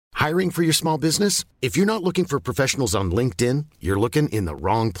Hiring for your small business? If you're not looking for professionals on LinkedIn, you're looking in the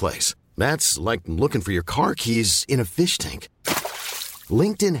wrong place. That's like looking for your car keys in a fish tank.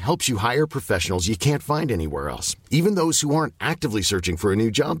 LinkedIn helps you hire professionals you can't find anywhere else, even those who aren't actively searching for a new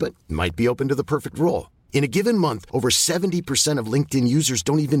job but might be open to the perfect role. In a given month, over 70% of LinkedIn users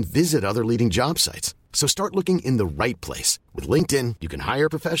don't even visit other leading job sites. So start looking in the right place. With LinkedIn, you can hire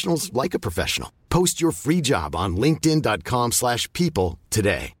professionals like a professional. Post your free job on linkedin.com/people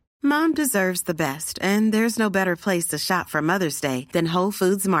today. Mom deserves the best, and there's no better place to shop for Mother's Day than Whole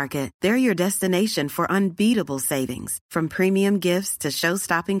Foods Market. They're your destination for unbeatable savings, from premium gifts to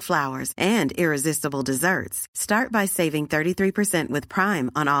show-stopping flowers and irresistible desserts. Start by saving 33% with Prime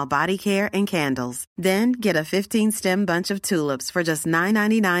on all body care and candles. Then get a 15-stem bunch of tulips for just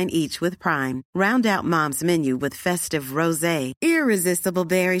 $9.99 each with Prime. Round out Mom's menu with festive rosé, irresistible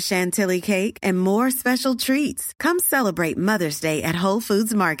berry chantilly cake, and more special treats. Come celebrate Mother's Day at Whole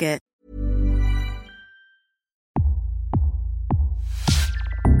Foods Market.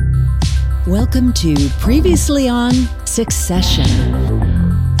 Welcome to Previously on Succession,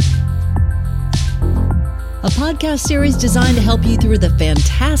 a podcast series designed to help you through the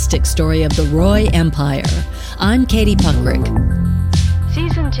fantastic story of the Roy Empire. I'm Katie Puckrick.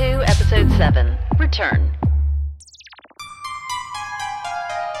 Season 2, Episode 7, Return.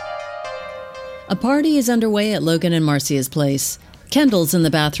 A party is underway at Logan and Marcia's place. Kendall's in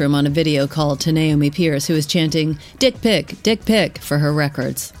the bathroom on a video call to Naomi Pierce, who is chanting, dick pic, for her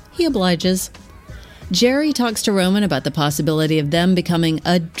records. He obliges. Jerry talks to Roman about the possibility of them becoming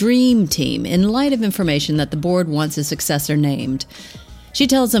a dream team in light of information that the board wants a successor named. She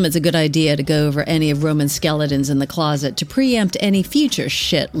tells him it's a good idea to go over any of Roman's skeletons in the closet to preempt any future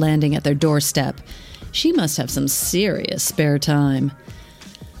shit landing at their doorstep. She must have some serious spare time.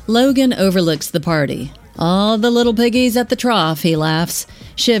 Logan overlooks the party. All the little piggies at the trough, he laughs.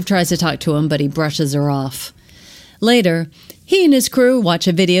 Shiv tries to talk to him, but he brushes her off. Later, he and his crew watch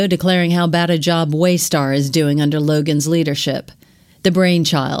a video declaring how bad a job Waystar is doing under Logan's leadership, the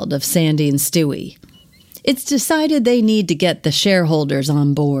brainchild of Sandy and Stewie. It's decided they need to get the shareholders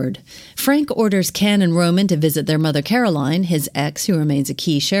on board. Frank orders Ken and Roman to visit their mother Caroline, his ex, who remains a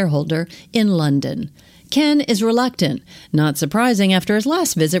key shareholder, in London. Ken is reluctant, not surprising after his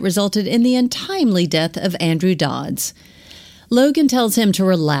last visit resulted in the untimely death of Andrew Dodds. Logan tells him to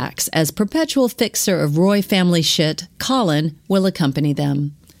relax, as perpetual fixer of Roy family shit, Colin, will accompany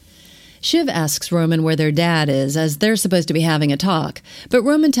them. Shiv asks Roman where their dad is, as they're supposed to be having a talk, but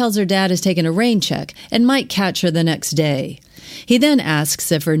Roman tells her dad has taken a rain check and might catch her the next day. He then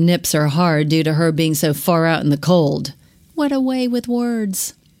asks if her nips are hard due to her being so far out in the cold. What a way with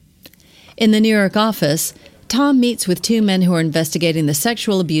words. In the New York office, Tom meets with two men who are investigating the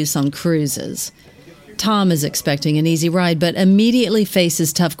sexual abuse on cruises. Tom is expecting an easy ride, but immediately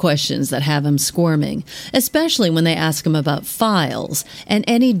faces tough questions that have him squirming, especially when they ask him about files and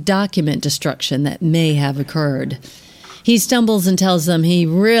any document destruction that may have occurred. He stumbles and tells them he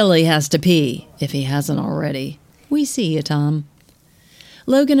really has to pee, if he hasn't already. We see you, Tom.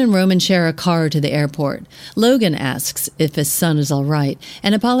 Logan and Roman share a car to the airport. Logan asks if his son is all right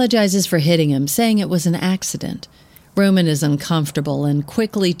and apologizes for hitting him, saying it was an accident. Roman is uncomfortable and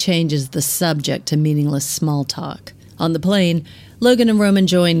quickly changes the subject to meaningless small talk. On the plane, Logan and Roman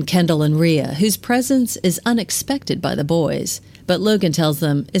join Kendall and Rhea, whose presence is unexpected by the boys, but Logan tells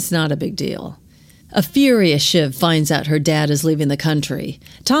them it's not a big deal. A furious Shiv finds out her dad is leaving the country.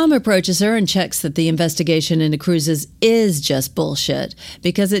 Tom approaches her and checks that the investigation into cruises is just bullshit,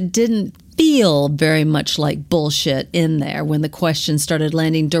 because it didn't feel very much like bullshit in there when the questions started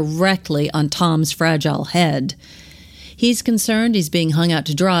landing directly on Tom's fragile head. He's concerned he's being hung out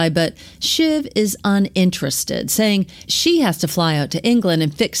to dry, but Shiv is uninterested, saying she has to fly out to England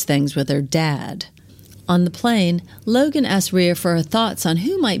and fix things with her dad. On the plane, Logan asks Rhea for her thoughts on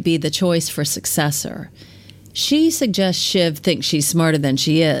who might be the choice for successor. She suggests Shiv thinks she's smarter than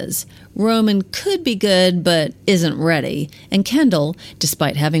she is. Roman could be good, but isn't ready. And Kendall,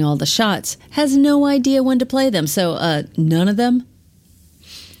 despite having all the shots, has no idea when to play them, so, none of them?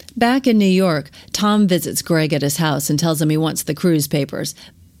 Back in New York, Tom visits Greg at his house and tells him he wants the cruise papers.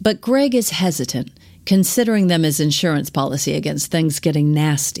 But Greg is hesitant, considering them as insurance policy against things getting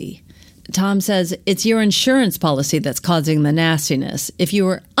nasty. Tom says it's your insurance policy that's causing the nastiness. If you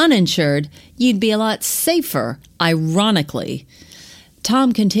were uninsured, you'd be a lot safer, ironically.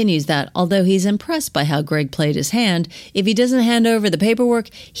 Tom continues that, although he's impressed by how Greg played his hand, if he doesn't hand over the paperwork,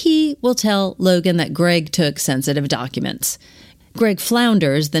 he will tell Logan that Greg took sensitive documents. Greg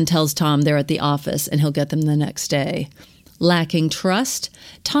flounders, then tells Tom they're at the office and he'll get them the next day. Lacking trust,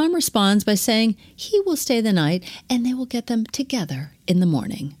 Tom responds by saying he will stay the night and they will get them together in the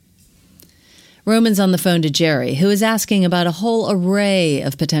morning. Roman's on the phone to Jerry, who is asking about a whole array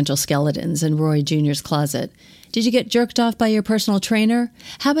of potential skeletons in Roy Jr.'s closet. Did you get jerked off by your personal trainer?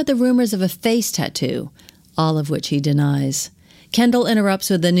 How about the rumors of a face tattoo? All of which he denies. Kendall interrupts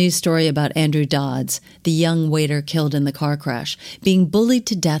with a news story about Andrew Dodds, the young waiter killed in the car crash, being bullied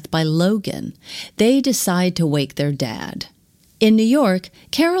to death by Logan. They decide to wake their dad. In New York,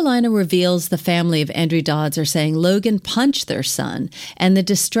 Carolina reveals the family of Andrew Dodds are saying Logan punched their son, and the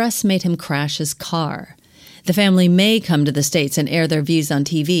distress made him crash his car. The family may come to the States and air their views on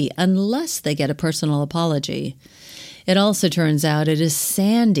TV unless they get a personal apology. It also turns out it is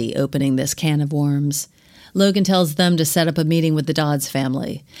Sandy opening this can of worms. Logan tells them to set up a meeting with the Dodds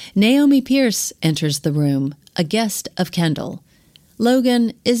family. Naomi Pierce enters the room, a guest of Kendall.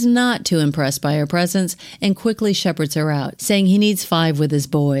 Logan is not too impressed by her presence and quickly shepherds her out, saying he needs 5 with his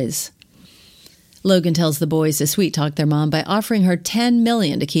boys. Logan tells the boys to sweet-talk their mom by offering her $10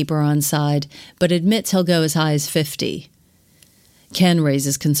 million to keep her on side, but admits he'll go as high as $50. Ken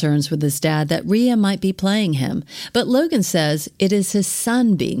raises concerns with his dad that Rhea might be playing him, but Logan says it is his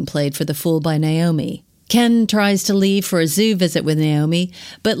son being played for the fool by Naomi. Ken tries to leave for a zoo visit with Naomi,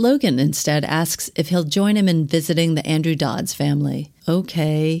 but Logan instead asks if he'll join him in visiting the Andrew Dodds family.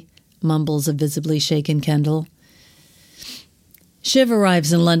 Okay, mumbles a visibly shaken Kendall. Shiv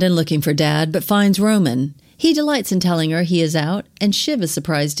arrives in London looking for Dad, but finds Roman. He delights in telling her he is out, and Shiv is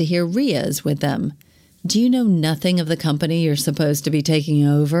surprised to hear Rhea is with them. Do you know nothing of the company you're supposed to be taking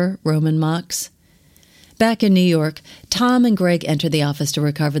over? Roman mocks. Back in New York, Tom and Greg enter the office to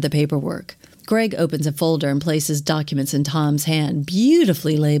recover the paperwork. Greg opens a folder and places documents in Tom's hand,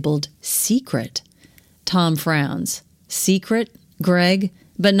 beautifully labeled Secret. Tom frowns. Secret, Greg,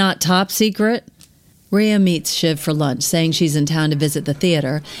 but not top secret? Rhea meets Shiv for lunch, saying she's in town to visit the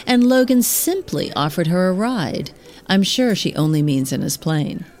theater, and Logan simply offered her a ride. I'm sure she only means in his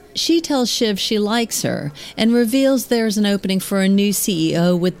plane. She tells Shiv she likes her and reveals there's an opening for a new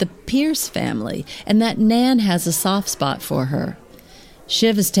CEO with the Pierce family and that Nan has a soft spot for her.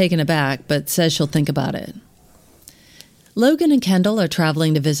 Shiv is taken aback, but says she'll think about it. Logan and Kendall are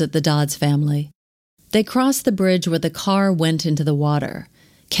traveling to visit the Dodds family. They cross the bridge where the car went into the water.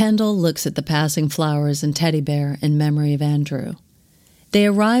 Kendall looks at the passing flowers and teddy bear in memory of Andrew. They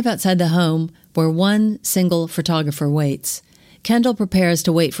arrive outside the home where one single photographer waits. Kendall prepares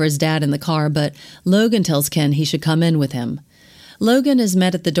to wait for his dad in the car, but Logan tells Ken he should come in with him. Logan is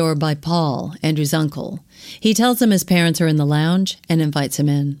met at the door by Paul, Andrew's uncle. He tells him his parents are in the lounge and invites him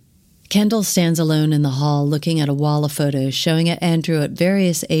in. Kendall stands alone in the hall looking at a wall of photos showing Andrew at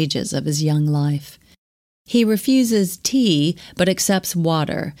various ages of his young life. He refuses tea but accepts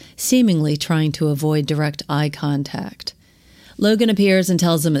water, seemingly trying to avoid direct eye contact. Logan appears and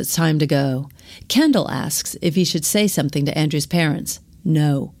tells him it's time to go. Kendall asks if he should say something to Andrew's parents.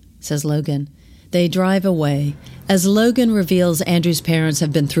 No, says Logan. They drive away, as Logan reveals Andrew's parents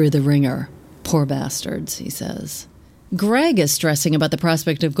have been through the ringer. Poor bastards, he says. Greg is stressing about the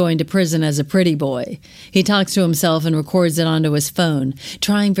prospect of going to prison as a pretty boy. He talks to himself and records it onto his phone,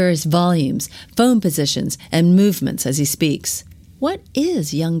 trying various volumes, phone positions, and movements as he speaks. What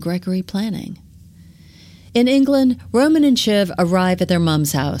is young Gregory planning? In England, Roman and Shiv arrive at their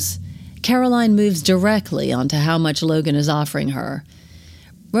mum's house. Caroline moves directly onto how much Logan is offering her.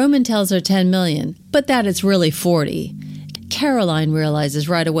 Roman tells her $10 million, but that it's really $40. Caroline realizes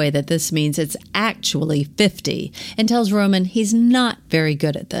right away that this means it's actually $50 and tells Roman he's not very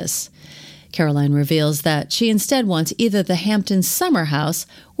good at this. Caroline reveals that she instead wants either the Hampton summer house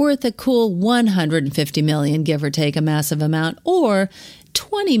worth a cool $150 million, give or take a massive amount, or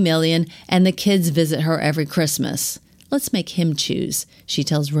 $20 million and the kids visit her every Christmas. Let's make him choose, she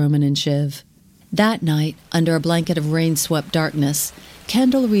tells Roman and Shiv. That night, under a blanket of rain-swept darkness,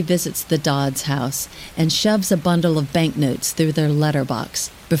 Kendall revisits the Dodds house and shoves a bundle of banknotes through their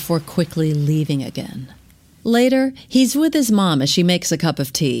letterbox before quickly leaving again. Later, he's with his mom as she makes a cup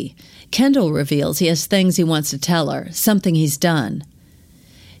of tea. Kendall reveals he has things he wants to tell her, something he's done.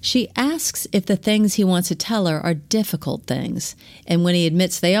 She asks if the things he wants to tell her are difficult things, and when he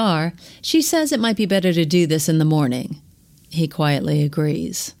admits they are, she says it might be better to do this in the morning. He quietly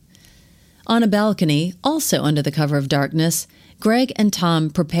agrees. On a balcony, also under the cover of darkness, Greg and Tom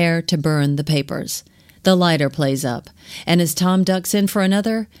prepare to burn the papers. The lighter plays up, and as Tom ducks in for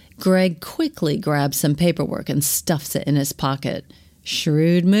another, Greg quickly grabs some paperwork and stuffs it in his pocket.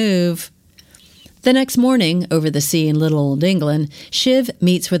 Shrewd move. The next morning, over the sea in little old England, Shiv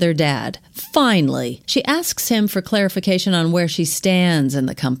meets with her dad. Finally, she asks him for clarification on where she stands in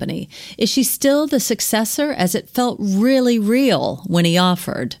the company. Is she still the successor, as it felt really real when he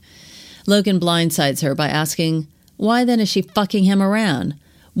offered? Logan blindsides her by asking, why then is she fucking him around?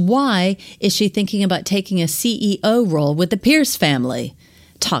 Why is she thinking about taking a CEO role with the Pierce family?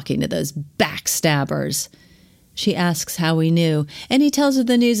 Talking to those backstabbers. She asks how he knew, and he tells her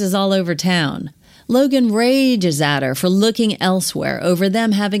the news is all over town. Logan rages at her for looking elsewhere over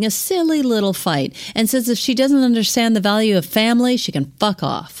them having a silly little fight and says if she doesn't understand the value of family, she can fuck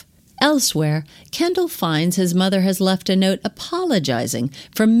off. Elsewhere, Kendall finds his mother has left a note apologizing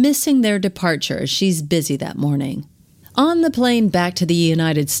for missing their departure as she's busy that morning. On the plane back to the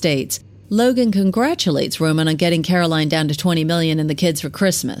United States, Logan congratulates Roman on getting Caroline down to $20 million and the kids for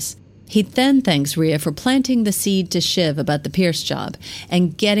Christmas. He then thanks Rhea for planting the seed to Shiv about the Pierce job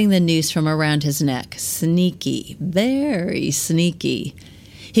and getting the noose from around his neck. Sneaky. Very sneaky.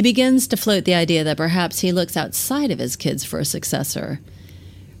 He begins to float the idea that perhaps he looks outside of his kids for a successor.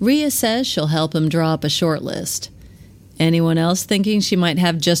 Rhea says she'll help him draw up a short list. Anyone else thinking she might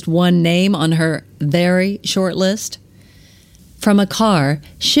have just one name on her very short list? From a car,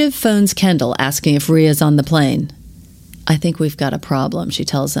 Shiv phones Kendall asking if Rhea's on the plane. I think we've got a problem, she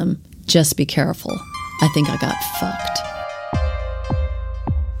tells him. Just be careful. I think I got fucked.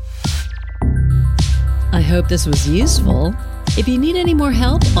 I hope this was useful. If you need any more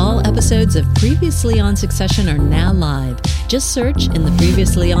help, all episodes of Previously on Succession are now live. Just search in the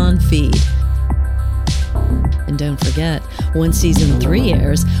Previously On feed. And don't forget, when Season 3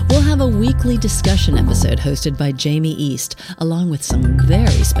 airs, we'll have a weekly discussion episode hosted by Jamie East, along with some very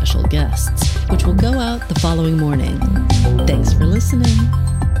special guests, which will go out the following morning. Thanks for listening.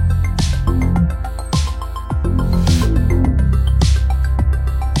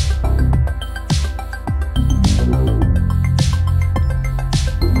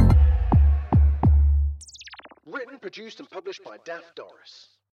 Written, produced, and published by Daft Doris.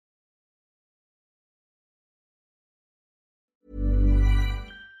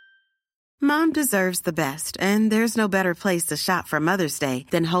 Mom deserves the best, and there's no better place to shop for Mother's Day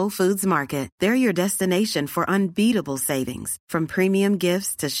than Whole Foods Market. They're your destination for unbeatable savings, from premium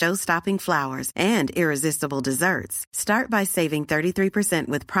gifts to show-stopping flowers and irresistible desserts. Start by saving 33%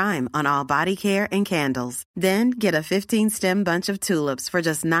 with Prime on all body care and candles. Then get a 15-stem bunch of tulips for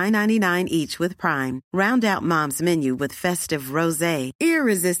just $9.99 each with Prime. Round out Mom's menu with festive rosé,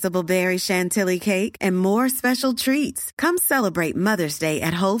 irresistible berry chantilly cake, and more special treats. Come celebrate Mother's Day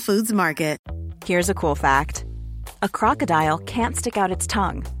at Whole Foods Market. Here's a cool fact. A crocodile can't stick out its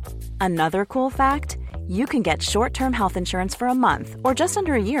tongue. Another cool fact, you can get short-term health insurance for a month or just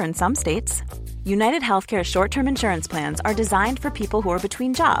under a year in some states. United Healthcare short-term insurance plans are designed for people who are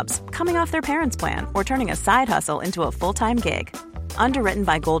between jobs, coming off their parents' plan, or turning a side hustle into a full-time gig. Underwritten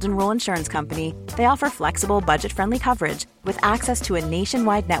by Golden Rule Insurance Company, they offer flexible, budget-friendly coverage with access to a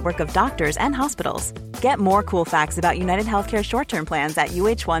nationwide network of doctors and hospitals. Get more cool facts about United Healthcare short-term plans at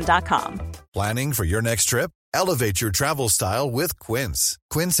uh1.com. Planning for your next trip? Elevate your travel style with Quince.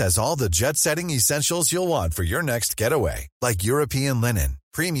 Quince has all the jet-setting essentials you'll want for your next getaway, like European linen,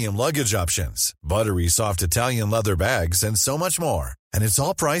 premium luggage options, buttery soft Italian leather bags, and so much more. And it's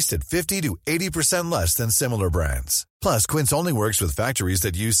all priced at 50 to 80% less than similar brands. Plus, Quince only works with factories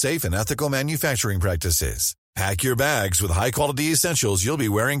that use safe and ethical manufacturing practices. Pack your bags with high-quality essentials you'll be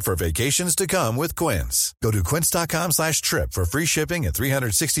wearing for vacations to come with Quince. Go to quince.com/trip for free shipping and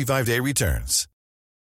 365-day returns.